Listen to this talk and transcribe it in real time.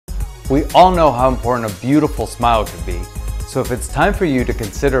We all know how important a beautiful smile can be. So if it's time for you to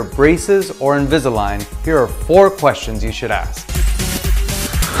consider braces or Invisalign, here are 4 questions you should ask.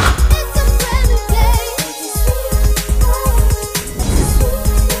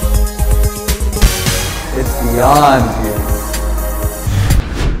 It's beyond beauty.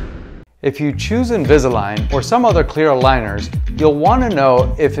 If you choose Invisalign or some other clear aligners, you'll want to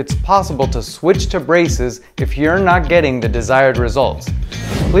know if it's possible to switch to braces if you're not getting the desired results.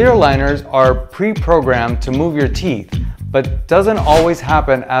 Clear aligners are pre-programmed to move your teeth, but doesn't always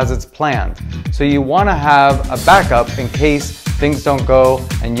happen as it's planned. So you want to have a backup in case things don't go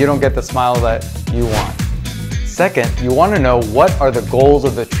and you don't get the smile that you want. Second, you want to know what are the goals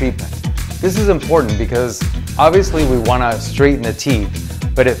of the treatment. This is important because obviously we want to straighten the teeth,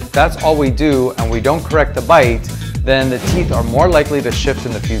 but if that's all we do and we don't correct the bite, then the teeth are more likely to shift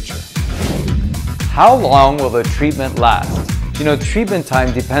in the future. How long will the treatment last? You know, treatment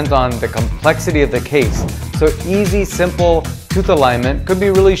time depends on the complexity of the case. So easy, simple tooth alignment could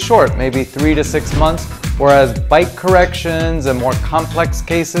be really short, maybe 3 to 6 months, whereas bite corrections and more complex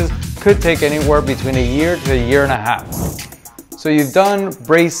cases could take anywhere between a year to a year and a half. So you've done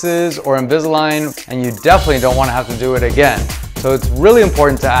braces or Invisalign and you definitely don't want to have to do it again. So it's really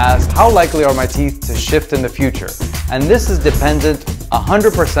important to ask, how likely are my teeth to shift in the future? And this is dependent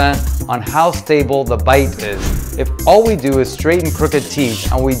 100% on how stable the bite is. If all we do is straighten crooked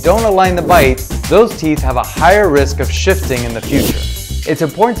teeth and we don't align the bite, those teeth have a higher risk of shifting in the future. It's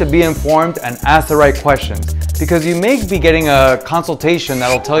important to be informed and ask the right questions, because you may be getting a consultation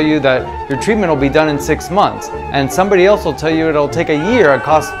that'll tell you that your treatment will be done in 6 months, and somebody else will tell you it'll take a year and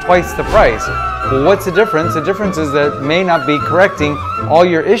cost twice the price. Well, what's the difference? The difference is that it may not be correcting all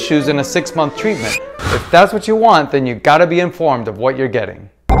your issues in a 6-month treatment. If that's what you want, then you gotta be informed of what you're getting.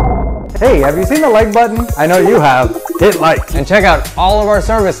 Hey, have you seen the like button? I know you have. Hit like and check out all of our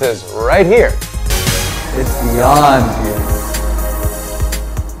services right here. It's beyond beauty.